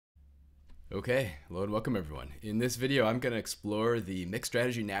Okay, hello and welcome everyone. In this video, I'm going to explore the mixed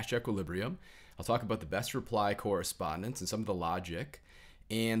strategy Nash equilibrium. I'll talk about the best reply correspondence and some of the logic,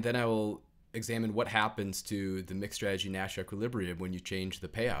 and then I will examine what happens to the mixed strategy Nash equilibrium when you change the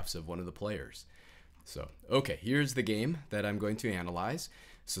payoffs of one of the players. So, okay, here's the game that I'm going to analyze.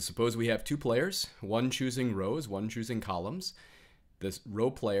 So suppose we have two players, one choosing rows, one choosing columns. This row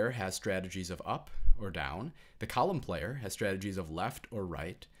player has strategies of up or down. The column player has strategies of left or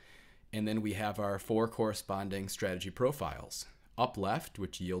right. And then we have our four corresponding strategy profiles. Up left,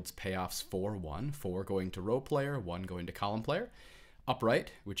 which yields payoffs 4, 1, 4 going to row player, 1 going to column player. Up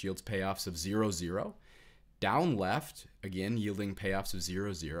right, which yields payoffs of 0, 0. Down left, again, yielding payoffs of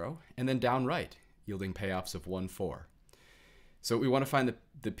 0, 0. And then down right, yielding payoffs of 1, 4. So we want to find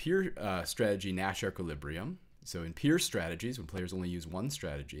the pure strategy Nash equilibrium. So in pure strategies, when players only use one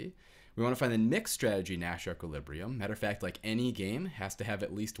strategy, we want to find the mixed strategy Nash equilibrium. Matter of fact, like any game has to have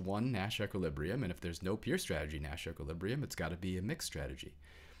at least one Nash equilibrium, and if there's no pure strategy Nash equilibrium, it's got to be a mixed strategy.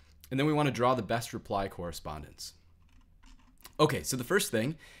 And then we want to draw the best reply correspondence. Okay, so the first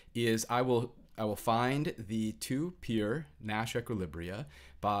thing is I will find the two pure Nash equilibria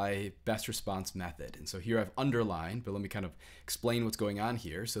by best response method. And so here I've underlined, but let me kind of explain what's going on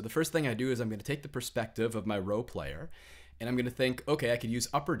here. So the first thing I do is I'm going to take the perspective of my row player, and I'm going to think, okay, I could use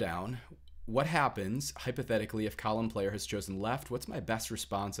up or down. What happens, hypothetically, if column player has chosen left? What's my best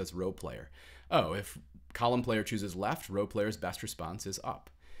response as row player? Oh, if column player chooses left, row player's best response is up.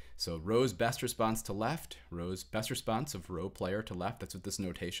 So row's best response to left, row's best response of row player to left. That's what this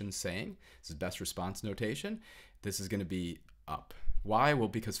notation's saying. This is best response notation. This is going to be up. Why? Well,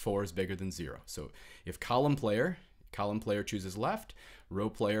 because 4 is bigger than 0. So if column player chooses left, row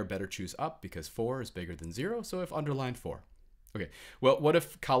player better choose up because 4 is bigger than 0. So if underlined 4. Okay, well, what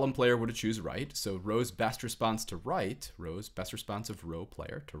if column player were to choose right? So row's best response to right, row's best response of row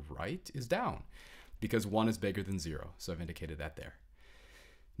player to right is down because 1 is bigger than 0. So I've indicated that there.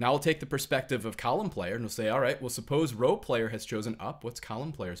 Now we'll take the perspective of column player and we'll say, all right, well, suppose row player has chosen up. What's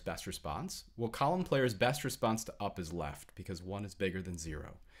column player's best response? Well, column player's best response to up is left because 1 is bigger than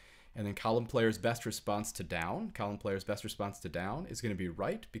 0. And then column player's best response to down, column player's best response to down is going to be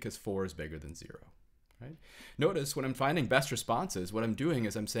right because 4 is bigger than 0. Right? Notice when I'm finding best responses, what I'm doing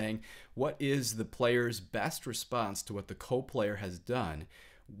is I'm saying, what is the player's best response to what the co-player has done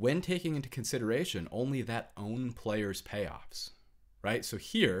when taking into consideration only that own player's payoffs? Right? So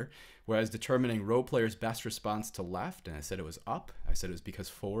here, where I was determining row player's best response to left, and I said it was up, I said it was because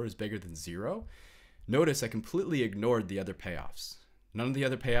 4 is bigger than 0. Notice I completely ignored the other payoffs. None of the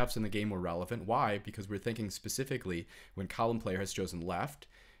other payoffs in the game were relevant. Why? Because we're thinking specifically when column player has chosen left,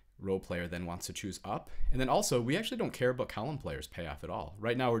 row player then wants to choose up. And then also, we actually don't care about column player's payoff at all.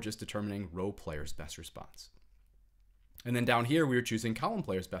 Right now, we're just determining row player's best response. And then down here, we're choosing column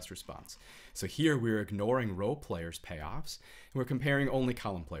player's best response. So here, we're ignoring row player's payoffs, and we're comparing only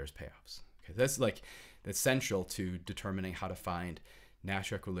column player's payoffs. Okay, that's like essential to determining how to find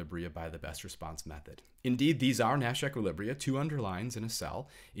Nash equilibria by the best response method. Indeed, these are Nash equilibria. 2 underlines in a cell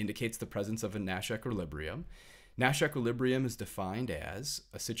indicates the presence of a Nash equilibrium. Nash equilibrium is defined as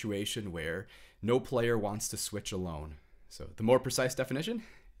a situation where no player wants to switch alone. So the more precise definition,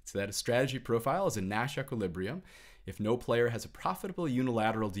 it's that a strategy profile is a Nash equilibrium if no player has a profitable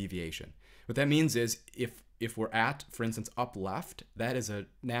unilateral deviation. What that means is if we're at, for instance, up left, that is a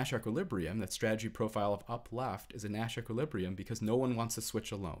Nash equilibrium. That strategy profile of up left is a Nash equilibrium because no one wants to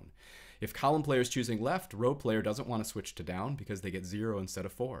switch alone. If column player is choosing left, row player doesn't want to switch to down because they get 0 instead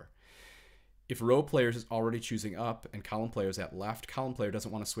of 4. If row player is already choosing up and column player is at left, column player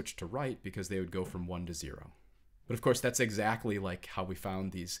doesn't want to switch to right because they would go from 1 to 0. But of course, that's exactly like how we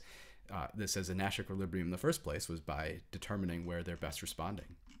found this as a Nash equilibrium in the first place, was by determining where they're best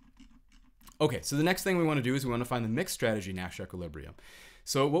responding. Okay, so the next thing we want to do is we want to find the mixed strategy Nash equilibrium.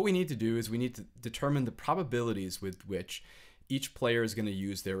 So what we need to do is we need to determine the probabilities with which each player is going to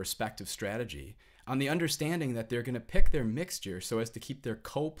use their respective strategy on the understanding that they're going to pick their mixture so as to keep their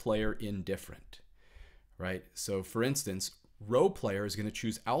co-player indifferent, right? So for instance, row player is going to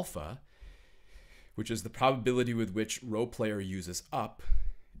choose alpha, which is the probability with which row player uses up,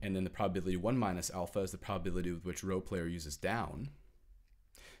 and then the probability 1 minus alpha is the probability with which row player uses down,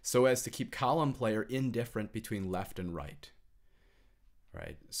 so as to keep column player indifferent between left and right.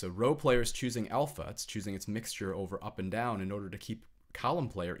 Right? So row player is choosing alpha, it's choosing its mixture over up and down in order to keep column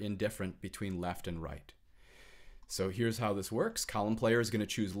player indifferent between left and right. So here's how this works. Column player is going to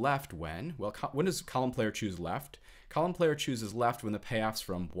choose left when? Well, when does column player choose left? Column player chooses left when the payoffs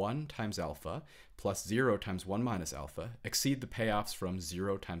from 1 times alpha plus 0 times 1 minus alpha exceed the payoffs from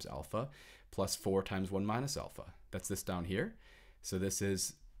 0 times alpha plus 4 times 1 minus alpha. That's this down here. So this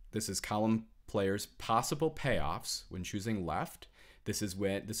is This is column players' possible payoffs when choosing left. This is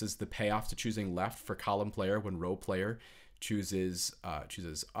the payoff to choosing left for column player when row player chooses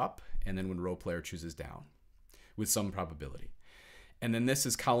up, and then when row player chooses down with some probability. And then this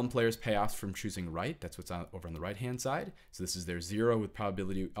is column players' payoffs from choosing right. That's what's over on the right-hand side. So this is their 0 with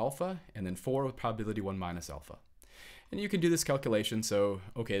probability alpha, and then 4 with probability 1 minus alpha. And you can do this calculation. So,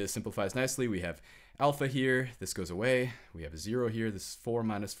 okay, this simplifies nicely. We have alpha here. This goes away. We have a 0 here. This is 4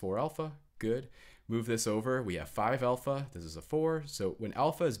 minus 4 alpha. Good. Move this over. We have 5 alpha. This is a 4. So when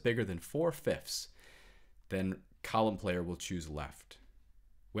alpha is bigger than 4/5, then column player will choose left.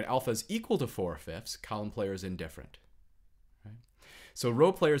 When alpha is equal to 4/5, column player is indifferent. So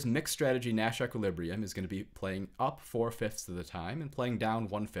row player's mixed strategy Nash equilibrium is going to be playing up 4/5 of the time and playing down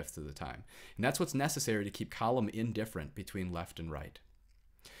 1/5 of the time. And that's what's necessary to keep column indifferent between left and right.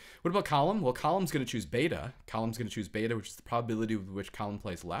 What about column? Well, column's going to choose beta. Column's going to choose beta, which is the probability with which column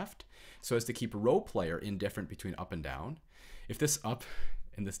plays left, so as to keep row player indifferent between up and down. If this up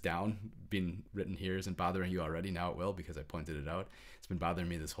and this down being written here isn't bothering you already, now it will because I pointed it out. It's been bothering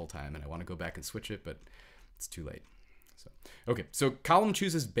me this whole time, and I want to go back and switch it, but it's too late. Okay, so column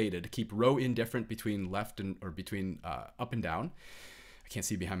chooses beta to keep row indifferent between left and between up and down. I can't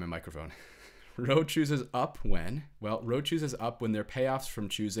see behind my microphone. Row chooses up when? Well, row chooses up when their payoffs from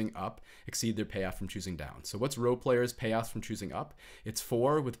choosing up exceed their payoff from choosing down. So what's row players' payoffs from choosing up? It's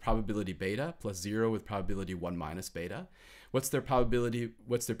 4 with probability beta plus 0 with probability 1 minus beta. What's their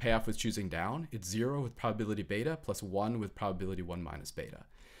payoff with choosing down? It's 0 with probability beta plus 1 with probability 1 minus beta.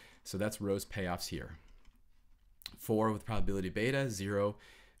 So that's row's payoffs here. 4 with probability beta, 0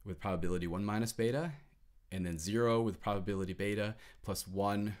 with probability 1 minus beta, and then 0 with probability beta plus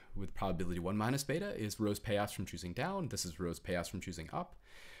 1 with probability 1 minus beta is row's payoffs from choosing down. This is row's payoffs from choosing up.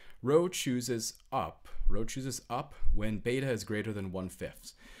 Row chooses up. Row chooses up when beta is greater than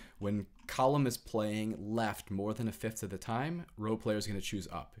 1/5. When column is playing left more than 1/5 of the time, row player is going to choose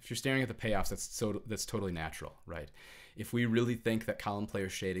up. If you're staring at the payoffs, that's totally natural, right? If we really think that column player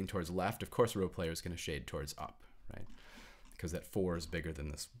is shading towards left, of course row player is going to shade towards up, right? Because that 4 is bigger than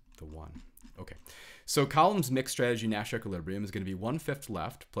the 1. Okay, so column's mixed strategy Nash equilibrium is going to be 1/5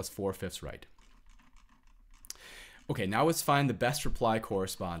 left plus 4/5 right. Okay, now let's find the best reply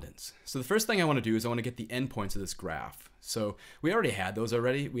correspondence. So the first thing I want to do is I want to get the endpoints of this graph. So we already had those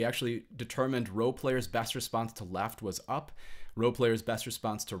already. We actually determined row player's best response to left was up, row player's best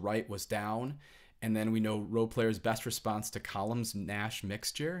response to right was down, and then we know row player's best response to column's Nash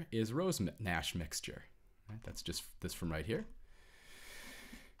mixture is row's Nash mixture. Right? That's just this from right here.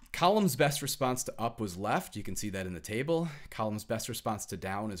 Column's best response to up was left. You can see that in the table. Column's best response to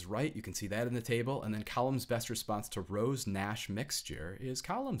down is right. You can see that in the table. And then column's best response to row's Nash mixture is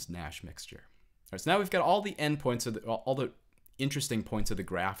column's Nash mixture. All right, so now we've got all the endpoints of all the interesting points of the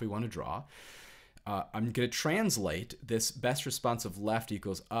graph we want to draw. I'm going to translate this best response of left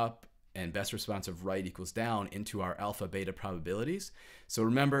equals up and best response of right equals down into our alpha beta probabilities. So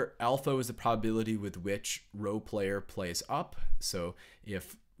remember, alpha is the probability with which row player plays up. So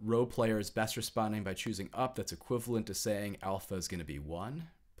if row player is best responding by choosing up, that's equivalent to saying alpha is going to be 1,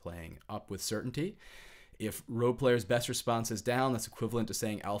 playing up with certainty. If row player's best response is down, that's equivalent to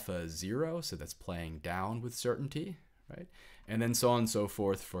saying alpha is 0, so that's playing down with certainty, right? And then so on and so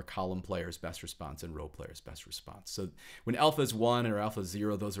forth for column player's best response and row player's best response. So when alpha is 1 or alpha is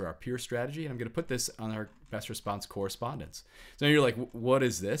 0, those are our pure strategy, and I'm going to put this on our best response correspondence. So now you're like, what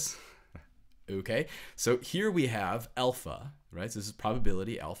is this? Okay, so here we have alpha, right? So this is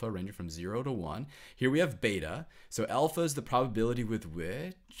probability, alpha ranging from 0 to 1. Here we have beta. So alpha is the probability with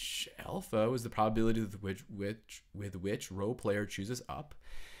which row player chooses up.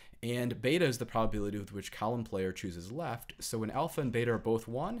 And beta is the probability with which column player chooses left. So when alpha and beta are both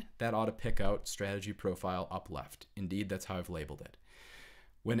 1, that ought to pick out strategy profile up left. Indeed, that's how I've labeled it.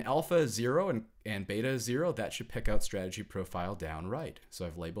 When alpha is 0 and beta is 0, that should pick out strategy profile down right. So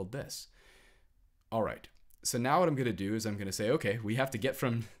I've labeled this. All right, so now what I'm going to do is I'm going to say, okay, we have to get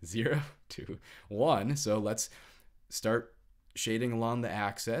from 0 to 1. So let's start shading along the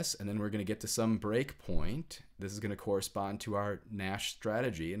axis, and then we're going to get to some break point. This is going to correspond to our Nash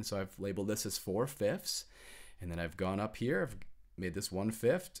strategy. And so I've labeled this as 4/5. And then I've gone up here. I've made this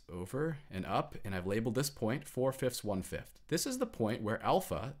 1/5 over and up, and I've labeled this point 4/5, 1/5. This is the point where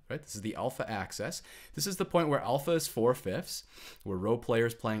alpha, right? This is the alpha axis. This is the point where alpha is 4/5, where row player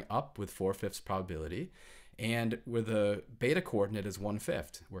is playing up with 4/5 probability, and where the beta coordinate is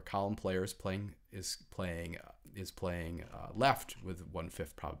 1/5, where column player is playing left with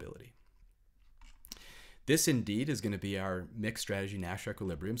 1/5 probability. This indeed is going to be our mixed strategy Nash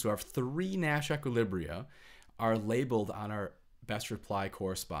equilibrium. So our 3 Nash equilibria are labeled on our best reply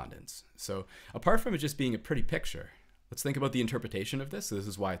correspondence. So apart from it just being a pretty picture, let's think about the interpretation of this. So this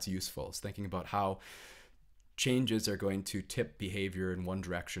is why it's useful. It's thinking about how changes are going to tip behavior in one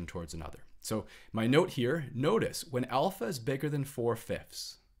direction towards another. So my note here, notice when alpha is bigger than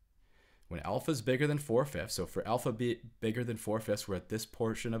 4/5, when alpha is bigger than 4/5, so for alpha bigger than 4/5, we're at this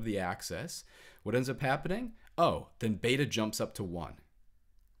portion of the axis. What ends up happening? Oh, then beta jumps up to 1.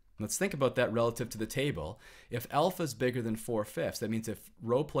 Let's think about that relative to the table. If alpha is bigger than 4/5, that means if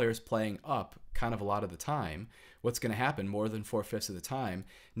row player's playing up kind of a lot of the time, what's going to happen more than 4/5 of the time?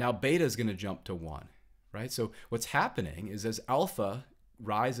 Now beta is going to jump to 1, right? So what's happening is as alpha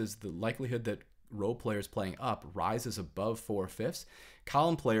rises, the likelihood that row players playing up rises above 4/5,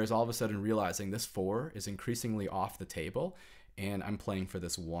 column players all of a sudden realizing this 4 is increasingly off the table, and I'm playing for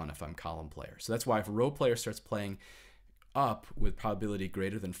this 1 if I'm column player. So that's why if a row player starts playing up with probability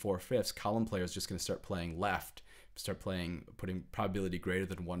greater than 4/5, column player is just going to start playing left, putting probability greater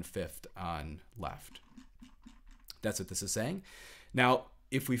than 1/5 on left. That's what this is saying. Now,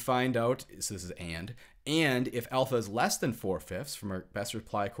 if we find out, so this is and if alpha is less than 4/5 from our best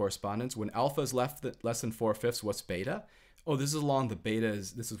reply correspondence, when alpha is less than 4/5, what's beta? Oh, this is along the beta,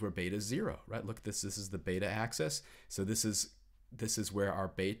 this is where beta is 0, right? Look at this, this is the beta axis. So this is where our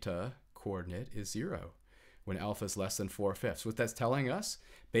beta coordinate is 0. When alpha is less than 4/5. What that's telling us,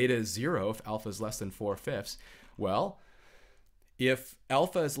 beta is 0 if alpha is less than 4/5. Well, if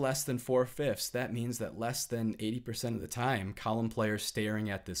alpha is less than 4/5, that means that less than 80% of the time, column players staring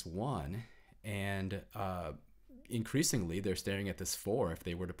at this 1, and increasingly they're staring at this 4 if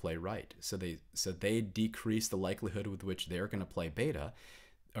they were to play right. So they decrease the likelihood with which they're going to play beta,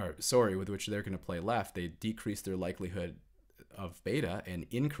 or sorry, with which they're going to play left. They decrease their likelihood of beta and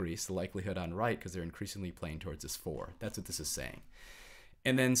increase the likelihood on right because they're increasingly playing towards this 4. That's what this is saying.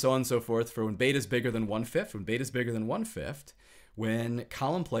 And then so on and so forth for when beta is bigger than 1/5. When beta is bigger than 1/5, when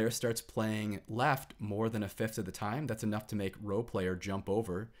column player starts playing left more than 1/5 of the time, that's enough to make row player jump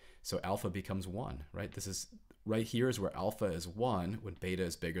over. So alpha becomes 1, right? This is right here is where alpha is 1 when beta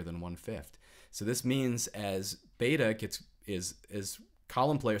is bigger than 1/5. So this means as beta as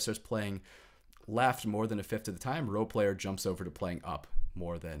column player starts playing left more than 1/5 of the time, row player jumps over to playing up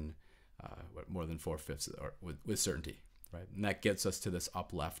more than 4/5 or with certainty, right? And that gets us to this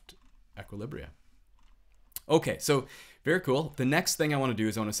up left equilibria. Okay, so very cool. The next thing I want to do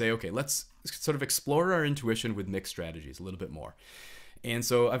is I want to say, okay, let's sort of explore our intuition with mixed strategies a little bit more. And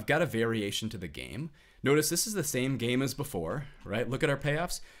so I've got a variation to the game. Notice this is the same game as before, right? Look at our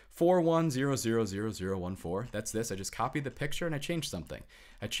payoffs. 4-1-0-0-0-0-1-4. That's this. I just copied the picture and I changed something.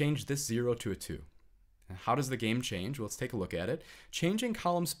 I changed this 0 to a 2. And how does the game change? Well, let's take a look at it. Changing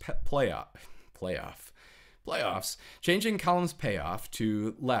columns playoffs. Changing columns payoff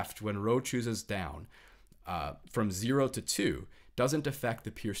to left when row chooses down from 0 to 2 doesn't affect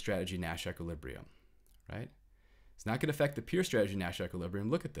the pure strategy Nash equilibrium, right? It's not going to affect the pure strategy Nash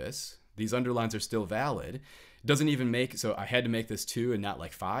equilibrium. Look at this. These underlines are still valid. It doesn't even make, so I had to make this 2 and not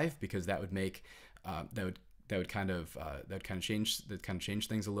like 5 because that would make that would kind of change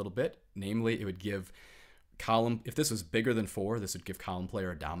things a little bit. Namely, it would give column, if this was bigger than 4, this would give column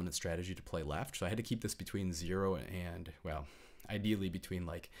player a dominant strategy to play left. So I had to keep this between 0 and, well, ideally between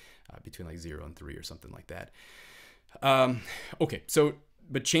like 0 and 3 or something like that. Okay, so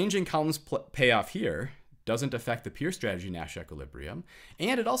but changing columns payoff here doesn't affect the pure strategy Nash equilibrium,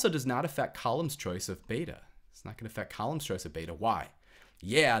 and it also does not affect columns choice of beta. It's not going to affect columns choice of beta. Why?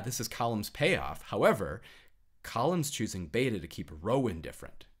 Yeah, this is columns payoff. However, columns choosing beta to keep row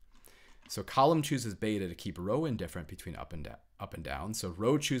indifferent. So column chooses beta to keep row indifferent between up and down. So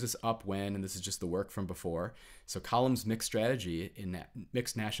row chooses up when, and this is just the work from before. So columns mixed strategy in that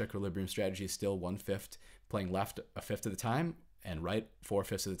mixed Nash equilibrium strategy is still 1/5 playing left 1/5 of the time and right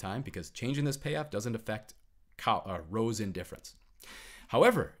 4/5 of the time, because changing this payoff doesn't affect row's indifference.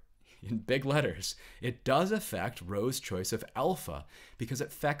 However, in big letters, it does affect row's choice of alpha because it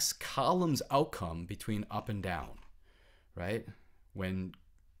affects columns outcome between up and down, right? When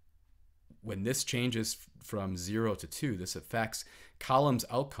this changes from 0 to 2, this affects column's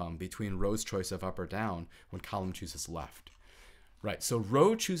outcome between row's choice of up or down when column chooses left. Right, so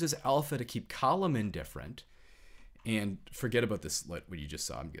row chooses alpha to keep column indifferent, and forget about this, what you just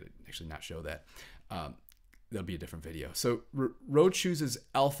saw. I'm going to actually not show that. That'll be a different video. So row chooses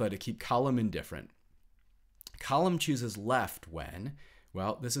alpha to keep column indifferent. Column chooses left when,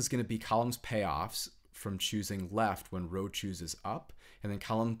 well, this is going to be columns payoffs from choosing left when row chooses up, and then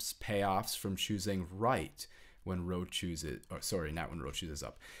columns payoffs from choosing right when row chooses, or sorry, not when row chooses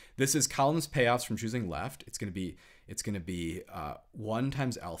up. This is columns payoffs from choosing left. It's going to be 1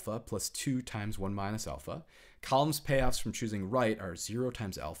 times alpha plus 2 times 1 minus alpha. columns payoffs from choosing right are 0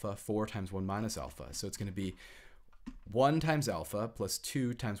 times alpha, 4 times 1 minus alpha. So it's going to be 1 times alpha plus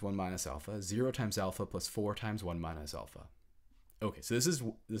 2 times 1 minus alpha, 0 times alpha plus 4 times 1 minus alpha. Okay, so this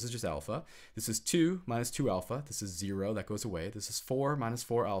is just alpha. This is 2 minus 2 alpha. This is 0. That goes away. This is 4 minus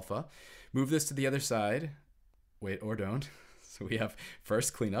 4 alpha. Move this to the other side. Wait, or don't. So we have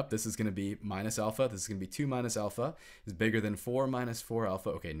first cleanup. This is going to be minus alpha. This is going to be 2 minus alpha. Is bigger than 4 minus 4 alpha.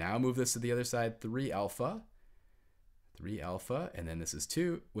 Okay, now move this to the other side. 3 alpha. 3 alpha. And then this is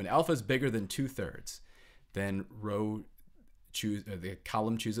 2. When alpha is bigger than 2/3, then the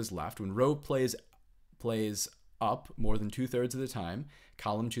column chooses left. When row plays up more than 2/3 of the time,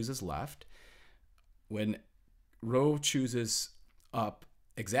 column chooses left. When row chooses up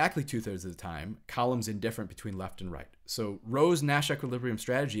exactly 2/3 of the time, column's indifferent between left and right. So row's Nash equilibrium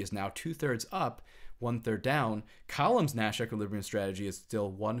strategy is now 2/3 up, 1/3 down. Column's Nash equilibrium strategy is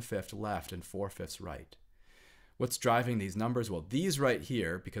still 1/5 left and 4/5 right. What's driving these numbers? Well, these right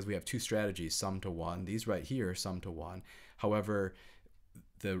here, because we have two strategies, sum to 1. These right here, sum to 1. However,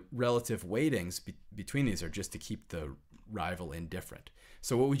 the relative weightings between these are just to keep the rival indifferent.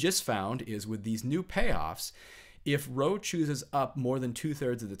 So what we just found is with these new payoffs, if row chooses up more than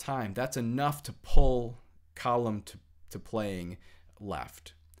 2/3 of the time, that's enough to pull column to playing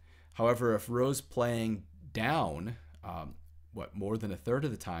left. However, if row's playing down, more than 1/3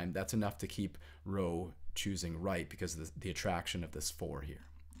 of the time, that's enough to keep row choosing right because of the attraction of this 4 here,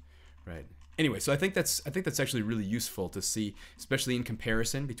 right? Anyway, so I think that's actually really useful to see, especially in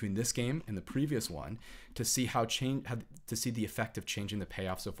comparison between this game and the previous one, to see to see the effect of changing the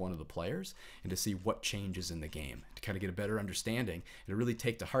payoffs of one of the players and to see what changes in the game, to kind of get a better understanding and to really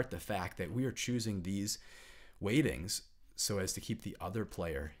take to heart the fact that we are choosing these weightings so as to keep the other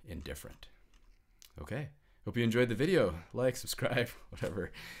player indifferent. Okay, hope you enjoyed the video. Like, subscribe,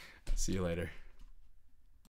 whatever. See you later.